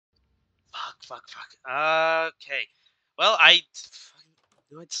fuck. Okay. Well, I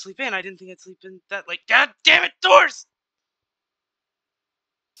knew I'd sleep in. I didn't think I'd sleep in that late. God damn it, doors!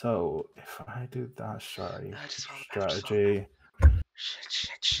 So, if I do that Just follow the path, strategy...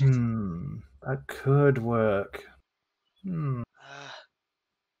 Shit. That could work. Blue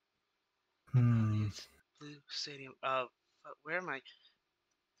Stadium. Where am I?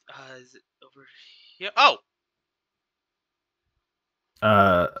 Is it over here? Oh!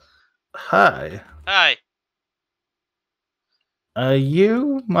 Hi. Hi. Are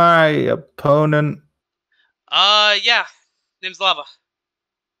you my opponent? Yeah. Name's Lava.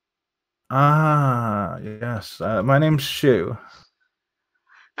 Ah, yes. My name's Shu.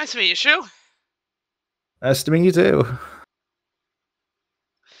 Nice to meet you, Shu. Nice to meet you too.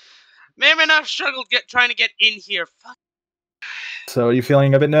 May or may not have struggled trying to get in here. Fuck. So, are you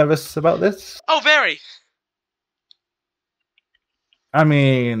feeling a bit nervous about this? Oh, very. I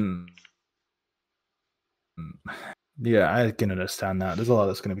mean... Yeah, I can understand that. There's a lot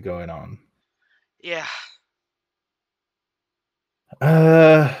that's going to be going on. Yeah.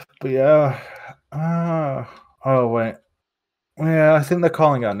 But yeah. Oh, wait. Yeah, I think they're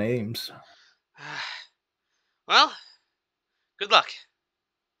calling our names. Well, good luck.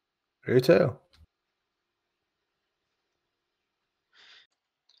 You too.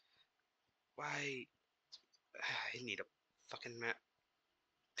 Why? I need a fucking map.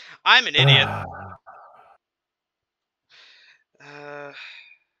 I'm an idiot.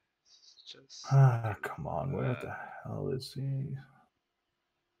 Come on, where the hell is he?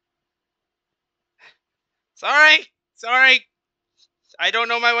 Sorry. I don't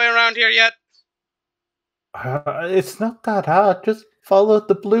know my way around here yet. It's not that hard. Just follow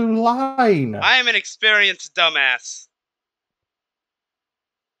the blue line. I am an experienced dumbass.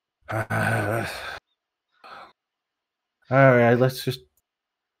 Alright, let's just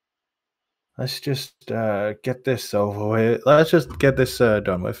get this over with. Let's just get this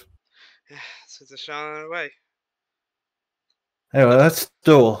done with. So it's a shot on the way. Anyway, let's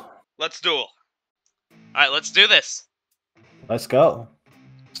duel. Alright, let's do this. Let's go.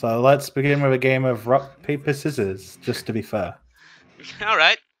 So let's begin with a game of rock, paper, scissors, just to be fair.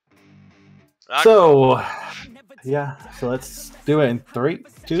 Alright. So, yeah, so let's do it in 3,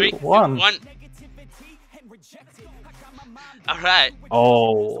 2, 1. Alright.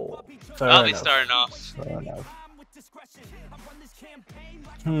 Oh, I'll be starting off. Fair enough.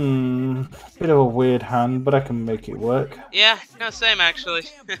 Bit of a weird hand, but I can make it work. Yeah, no, same actually.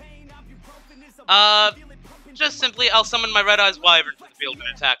 Just simply, I'll summon my Red Eyes Wyvern to the field in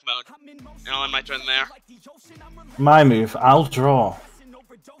attack mode. And I'll end my turn there. My move, I'll draw.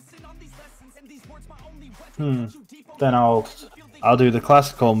 Then I'll do the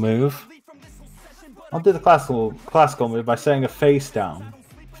classical move. I'll do the classical move by setting a face down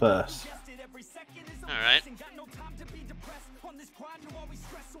first. Alright.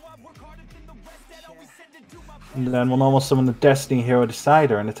 And then we'll normal summon the Destiny Hero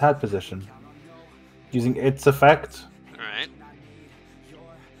Decider in attack position, using its effect. Alright.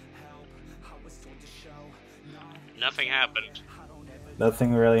 Nothing happened.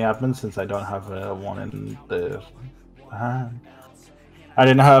 Nothing really happened since I don't have one in the hand. I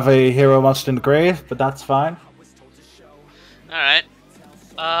didn't have a hero monster in the grave, but that's fine. Alright.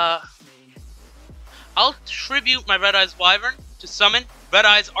 I'll tribute my Red Eyes Wyvern to summon Red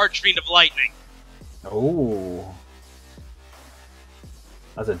Eyes Archfiend of Lightning. Oh.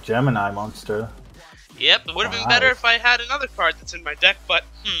 That's a Gemini monster. Yep, it would have been better if I had another card that's in my deck, but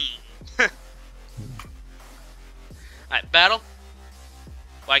Alright, battle.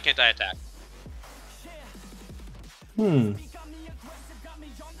 Why can't I attack?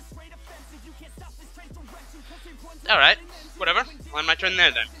 Alright, whatever. I'll end my turn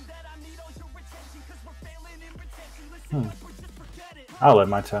there then. I'll end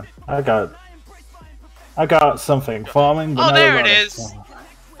my turn. I got something forming. Oh, there it is!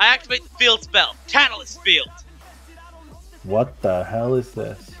 I activate the field spell, Catalyst Field. What the hell is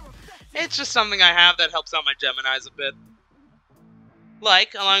this? It's just something I have that helps out my Geminis a bit.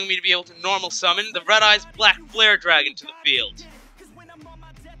 Like, allowing me to be able to normal summon the Red Eyes Black Flare Dragon to the field.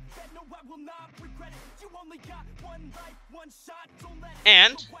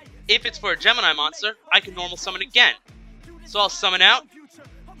 And, if it's for a Gemini monster, I can normal summon again. So I'll summon out,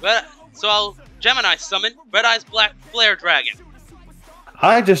 I'll Gemini summon Red Eyes Black Flare Dragon.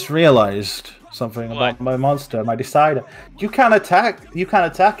 I just realized something about my monster, my Decider. You can't attack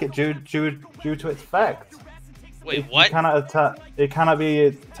it due to its effect. Wait, what? It cannot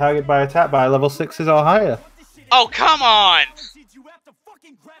be targeted by attack by level 6s or higher. Oh, come on!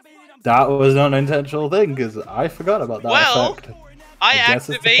 That was not an intentional thing, because I forgot about that effect. I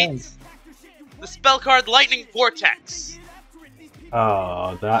activate the spell card Lightning Vortex.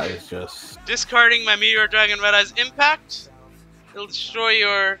 Oh, that is just... Discarding my Meteor Dragon Red Eyes Impact, it'll destroy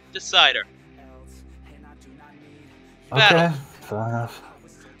your Decider. Battle. Okay, fair enough.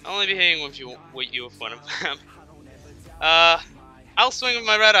 I'll only be hitting with you with one of them. I'll swing with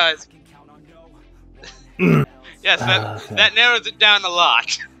my Red Eyes. Yes, that narrows it down a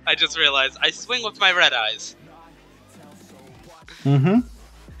lot. I just realized. I swing with my Red Eyes. Mm-hmm.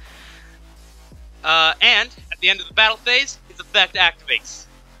 And at the end of the battle phase, its effect activates.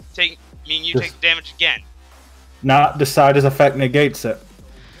 Meaning you take damage again. Nah, Decider's effect negates it.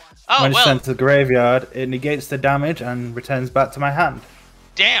 Oh, when it's well. sent to the graveyard, it negates the damage and returns back to my hand.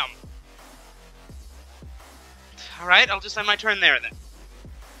 Damn. Alright, I'll just end my turn there then.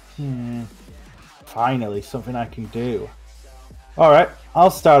 Finally, something I can do. Alright,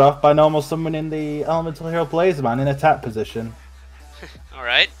 I'll start off by normal summoning the Elemental Hero Blazeman in attack position.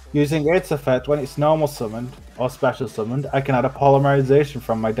 Alright. Using its effect, when it's normal summoned, or special summoned, I can add a Polymerization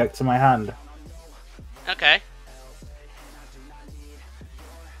from my deck to my hand. Okay.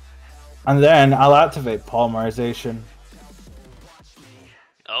 And then I'll activate Polymerization.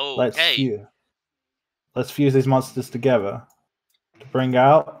 Oh, Let's fuse these monsters together. To bring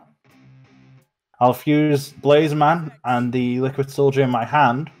out, I'll fuse Blazeman and the Liquid Soldier in my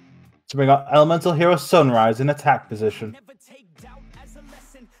hand to bring out Elemental Hero Sunrise in attack position.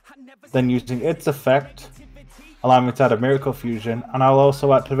 Then using its effect, allow me to add a Miracle Fusion, and I'll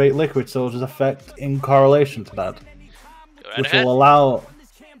also activate Liquid Soldier's effect in correlation to that. Which will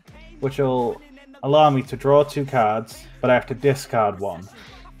allow me to draw 2 cards, but I have to discard 1.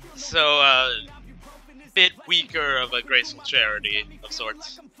 So, bit weaker of a graceful charity of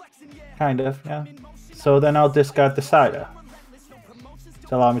sorts. Kind of, yeah. So then I'll discard Decider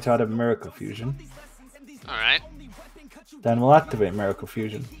to allow me to add a Miracle Fusion. Alright. Then we'll activate Miracle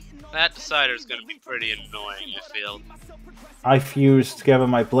Fusion. That Decider's gonna be pretty annoying, I feel. I fuse together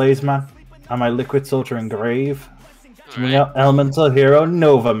my Blazeman and my Liquid Soldier Engrave to bring out Elemental Hero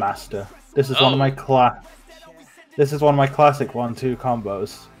Nova Master. This is one of my classic 1-2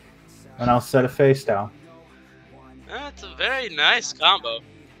 combos. And I'll set a face down. That's a very nice combo.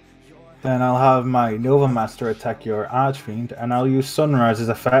 Then I'll have my Nova Master attack your Archfiend, and I'll use Sunrise's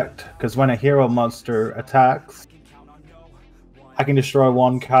effect, because when a hero monster attacks, I can destroy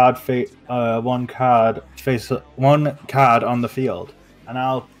one card on the field. And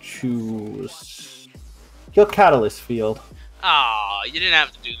I'll choose your Catalyst Field. Aw, you didn't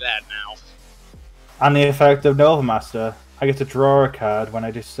have to do that now. And the effect of Nova Master, I get to draw a card when I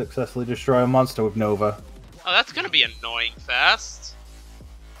just successfully destroy a monster with Nova. Oh, that's gonna be annoying fast.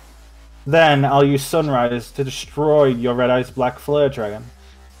 Then I'll use Sunrise to destroy your Red Eyes Black Flare Dragon.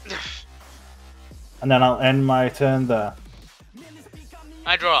 And then I'll end my turn there.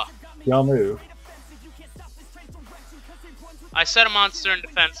 I draw. Your move. I set a monster in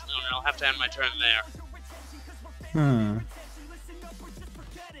defense mode, and I'll have to end my turn there.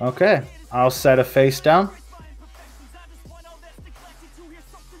 Okay, I'll set a face down.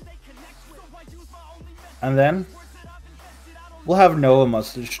 And then we'll have Nova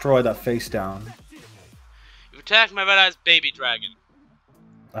Monster destroy that face down. You've attacked my Red Eyes Baby Dragon.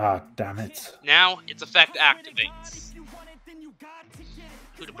 Ah, damn it. Now its effect activates.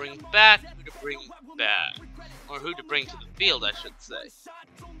 Who to bring back, who to bring back. Or who to bring to the field, I should say.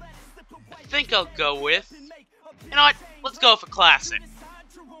 I think I'll go with... You know what? Let's go for classic.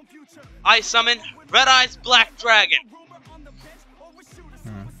 I summon Red Eyes Black Dragon.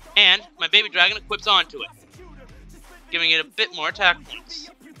 And my baby dragon equips onto it, giving it a bit more attack points.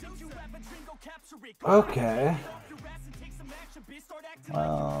 Okay.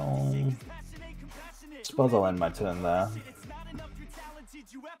 Well, suppose I'll end my turn there.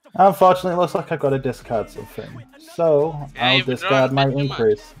 Unfortunately, it looks like I've got to discard something. So, Yeah, I'll you've been discard my drawing a bit too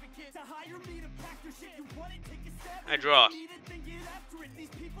increase. I draw.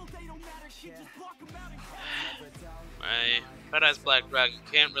 My Red Eyes Black Dragon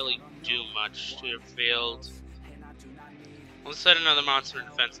can't really do much to your field. Let's set another monster in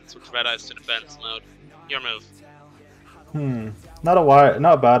defense and switch Red Eyes to defense mode. Your move. Not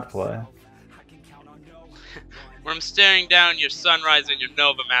a bad play. Where I'm staring down your Sunrise and your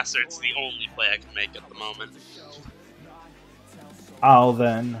Nova Master, it's the only play I can make at the moment. I'll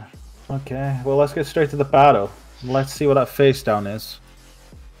then... Okay, well let's get straight to the battle. Let's see what that face down is.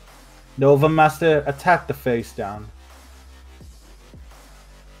 Nova Master, attack the face down.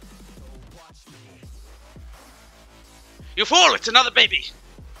 You fool! It's another baby!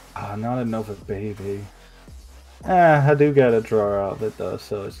 Ah, not another baby. I do get a draw out of it though,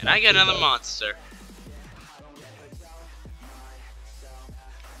 so it's And not I get too another bad. monster.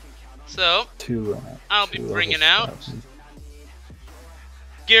 So, I'll be two bringing other out steps.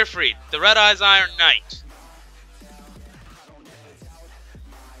 Gearfried, the Red Eyes Iron Knight.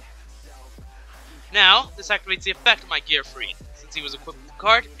 Now, this activates the effect of my Gearfried. Since he was equipped with the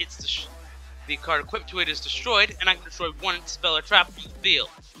card, the card equipped to it is destroyed, and I can destroy one spell or trap from the field.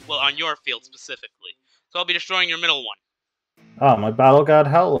 Well, on your field specifically. So I'll be destroying your middle one. Oh, my Battle God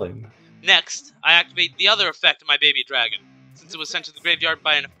Howling. Next, I activate the other effect of my baby dragon. Since it was sent to the graveyard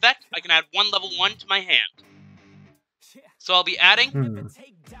by an effect, I can add one level 1 to my hand. So I'll be adding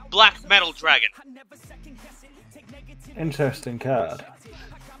Black Metal Dragon. Interesting card.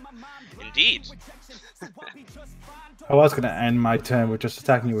 Indeed. I was going to end my turn with just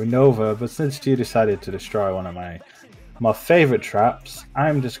attacking you with Nova, but since you decided to destroy one of my favorite traps,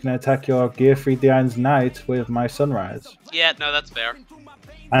 I'm just going to attack your Gearfried the Iron Knight with my Sunrise. Yeah, no, that's fair.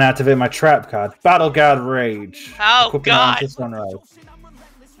 And activate my trap card, Battle God Rage. Oh, equipping God! onto Sunrise.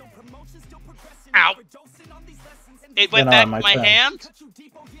 Ow! It went back to my hand?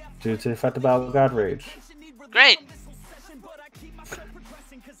 Due to the effect of Battle God Rage. Great!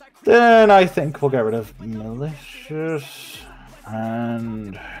 Then I think we'll get rid of Malicious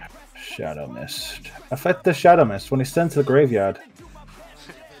and Shadow Mist. Affect the Shadow Mist when it's sent to the graveyard.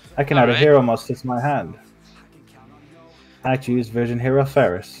 I can add a Hero Monster to my hand. I choose Vision Hero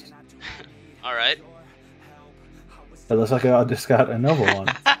Ferris. Alright. It looks like I'll discard another one.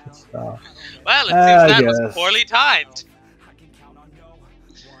 So, well, it seems that was poorly timed.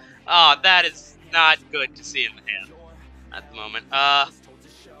 Oh, that is not good to see in the hand at the moment.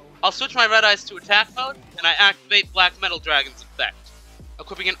 I'll switch my Red Eyes to attack mode, and I activate Black Metal Dragon's effect,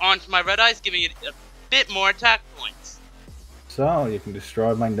 equipping it onto my Red Eyes, giving it a bit more attack points. So, you can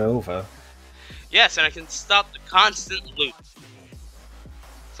destroy my Nova. Yes, and I can stop the constant loop.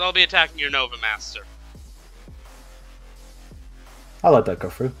 So I'll be attacking your Nova Master. I'll let that go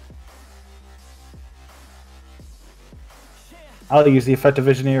through. I'll use the effect of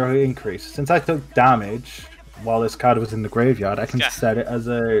Vision Hero increase. Since I took damage while this card was in the graveyard, I can set it as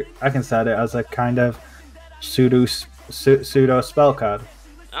a kind of pseudo spell card.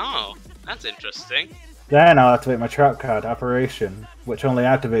 Oh, that's interesting. Then I'll activate my trap card, Apparition, which only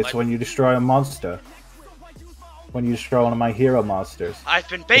activates when you destroy a monster. When you destroy one of my hero monsters. I've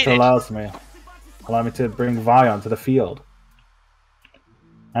been baited. Which allow me to bring Vion to the field.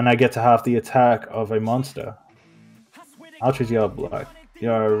 And I get to half the attack of a monster. I'll choose your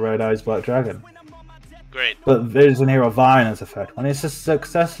Red Eyes Black Dragon. Great. But Vision Hero Vion's effect. When it's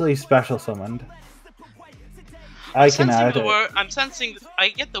successfully special summoned, I can add it. I'm sensing. I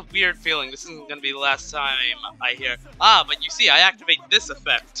get the weird feeling this isn't going to be the last time I hear. Ah, but you see, I activate this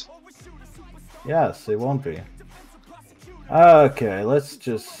effect. Yes, it won't be. Okay, let's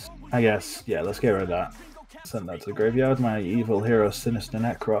just. I guess, yeah, let's get rid of that. Send that to the graveyard. My evil hero, Sinister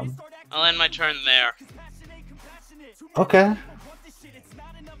Necron. I'll end my turn there. Okay.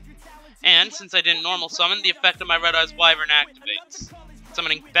 And since I didn't normal summon, the effect of my Red Eyes Wyvern activates.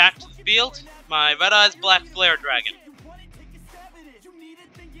 Summoning back to the field, my Red Eyes Black Flare Dragon.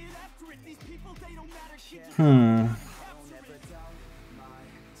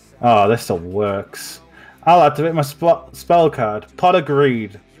 Oh, this still works. I'll activate my spell card, Pot of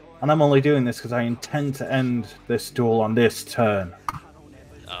Greed. And I'm only doing this because I intend to end this duel on this turn.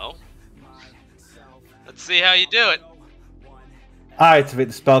 Oh. Let's see how you do it. I activate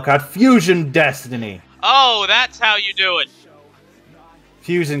the spell card, Fusion Destiny. Oh, that's how you do it.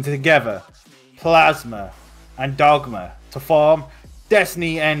 Fusing together Plasma and Dogma to form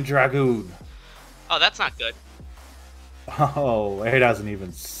Destiny and Dragoon. Oh, that's not good. Oh, it hasn't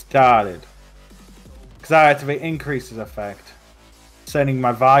even started. Because I activate Increases effect, sending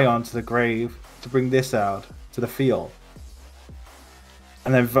my Vion to the grave to bring this out to the field.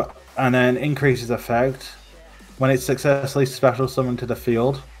 And then Increases effect, when it's successfully special summoned to the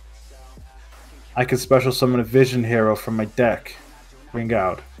field, I can special summon a Vision Hero from my deck. Bring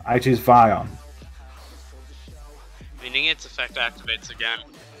out. I choose Vion. Meaning its effect activates again.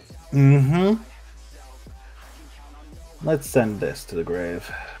 Mm-hmm. Let's send this to the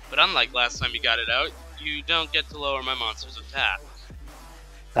grave. But unlike last time you got it out, you don't get to lower my monster's attack.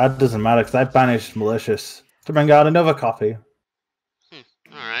 That doesn't matter because I banished Malicious to bring out another copy.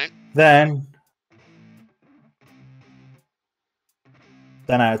 Alright. Then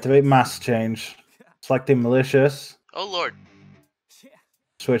I activate Mass Change. Selecting Malicious. Oh lord.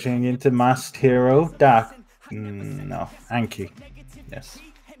 Switching into Masked Hero. Dark. No. Anki. Yes.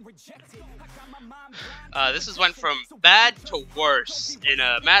 This went from bad to worse in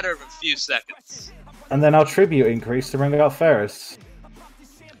a matter of a few seconds. And then I'll Tribute increase to bring out Ferris.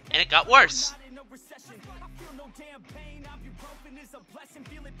 And it got worse.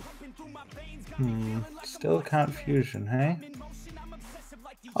 Still can't fusion, hey?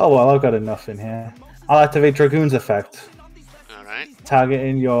 Oh well, I've got enough in here. I'll activate Dragoon's effect. Alright.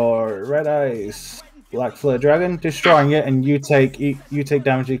 Targeting your Red Eyes Black Flare Dragon, destroying it, and you take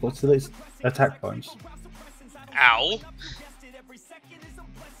damage equal to these attack points. Ow.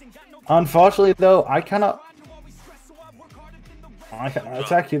 Unfortunately, though, I cannot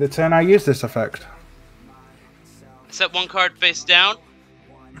attack you the turn I use this effect. Set one card face down.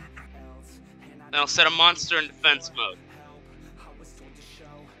 Then I'll set a monster in defense mode.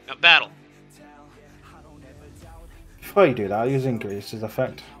 Now battle. Before you do that, I'll use Increase's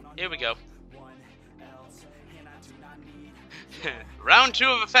effect. Here we go. Round 2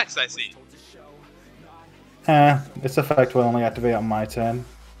 of effects, I see. This effect will only activate on my turn.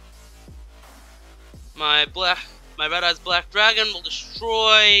 My Red Eyes Black Dragon will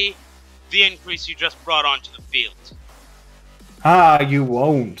destroy the increase you just brought onto the field. Ah, you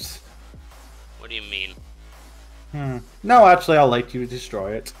won't. What do you mean? No, actually, I'll let you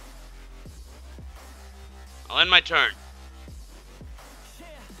destroy it. I'll end my turn.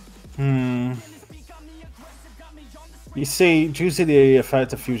 You see, due to the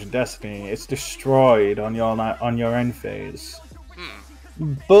effect of Fusion Destiny, it's destroyed on your end phase.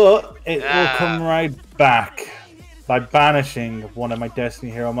 But it will come right back by banishing one of my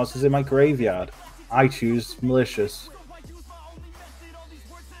Destiny Hero monsters in my graveyard. I choose Malicious.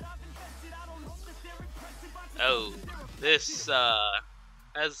 Oh, this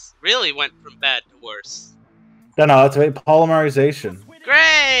has really went from bad to worse. Then I'll activate Polymerization.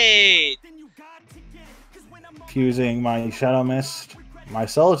 Great! Fusing my Shadow Mist, my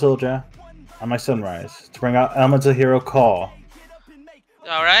Solar Soldier, and my Sunrise to bring out Elemental Hero Core.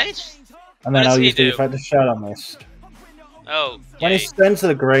 Alright. And then I'll use the effect of Shadow Mist. Oh, when it's sent to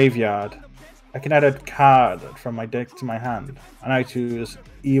the graveyard, I can add a card from my deck to my hand, and I choose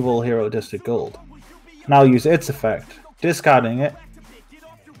Evil Hero Distant Gold. And I'll use its effect, discarding it,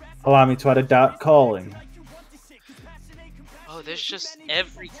 allow me to add a Dark Calling. Oh, there's just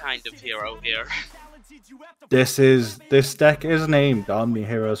every kind of hero here. This deck is named Omni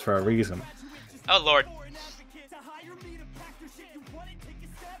Heroes for a reason. Oh lord.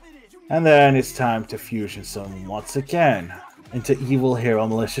 And then it's time to fusion summon once again into Evil Hero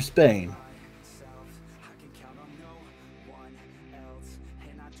Malicious Bane.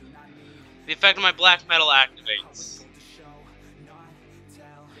 The effect of my black metal activates.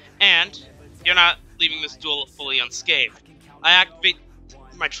 And you're not leaving this duel fully unscathed. I activate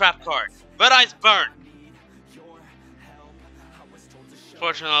my trap card. Red Eyes Burn.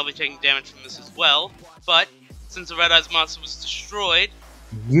 Fortunately, I'll be taking damage from this as well, but since the Red Eyes monster was destroyed...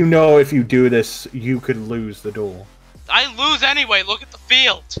 You know if you do this, you could lose the duel. I lose anyway, look at the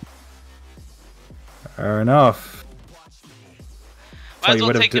field! Fair enough. Might as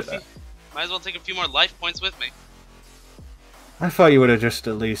well take a few more life points with me. I thought you would have just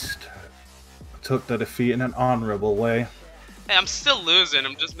at least took the defeat in an honorable way. Hey, I'm still losing,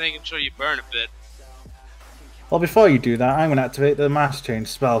 I'm just making sure you burn a bit. Well, before you do that, I'm going to activate the Mass Change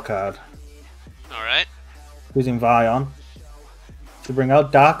spell card. Alright. Using Vion to bring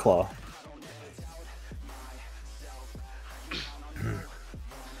out Darklaw.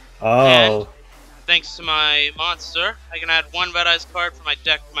 Oh. And, thanks to my monster, I can add one Red Eyes card from my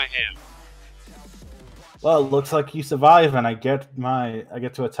deck to my hand. Well, it looks like you survive, and I get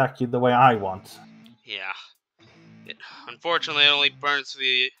to attack you the way I want. Yeah. Unfortunately, it only burns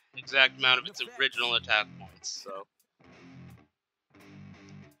the exact amount of its original attack points, so...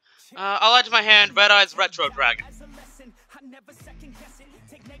 I'll add to my hand Red Eyes Retro Dragon.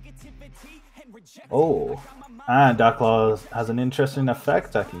 Oh, and Darklaw has an interesting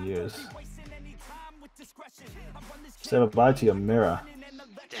effect I can use. Say goodbye to your mirror.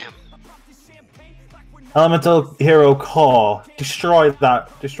 Damn. Elemental Hero Core. Destroy that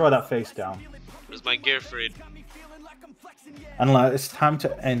face down. Where's my Gearfried? And it's time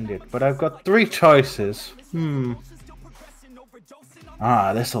to end it, but I've got 3 choices.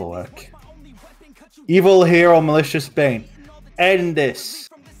 This'll work. Evil Hero Malicious Bane. End this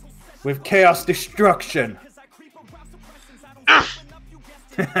with Chaos Destruction.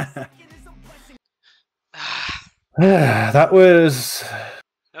 That was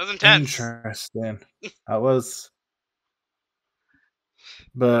intense. Interesting. That was,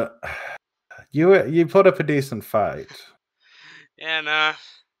 but you put up a decent fight. And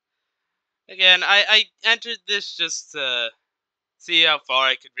again, I entered this just to see how far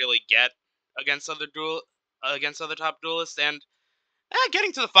I could really get against other top duelists, and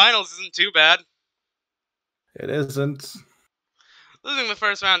getting to the finals isn't too bad. It isn't. Losing the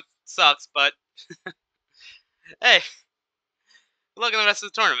first round sucks, but hey, Good luck in the rest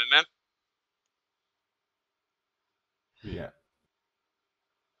of the tournament, man. Yeah.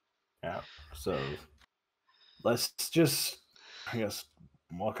 Yeah. So let's just, I guess,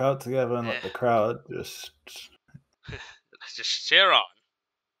 walk out together and let the crowd just. Let's just cheer on.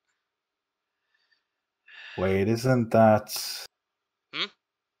 Wait, isn't that? Hmm?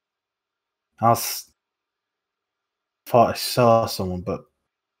 Thought I saw someone, but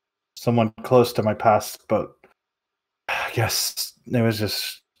someone close to my past, but I guess it was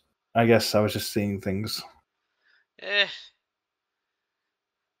just. I guess I was just seeing things.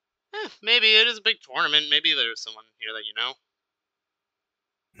 Maybe it is a big tournament. Maybe there's someone here that you know.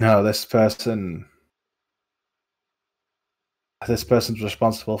 No, this person. This person's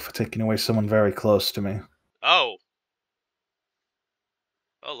responsible for taking away someone very close to me. Oh.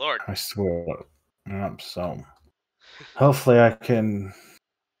 Oh, Lord. I swear. So hopefully I can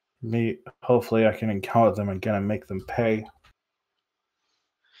hopefully I can encounter them again and make them pay.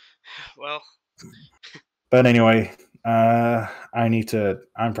 Well. But anyway, I'm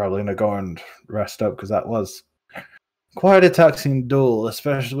probably gonna go and rest up because that was quite a taxing duel,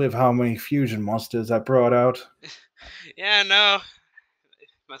 especially with how many fusion monsters I brought out. Yeah, no.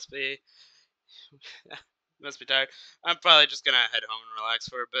 Must be tired. I'm probably just gonna head home and relax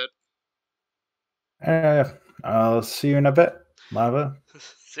for a bit. I'll see you in a bit, Lava.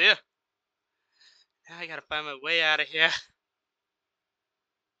 See ya. Now I gotta find my way out of here.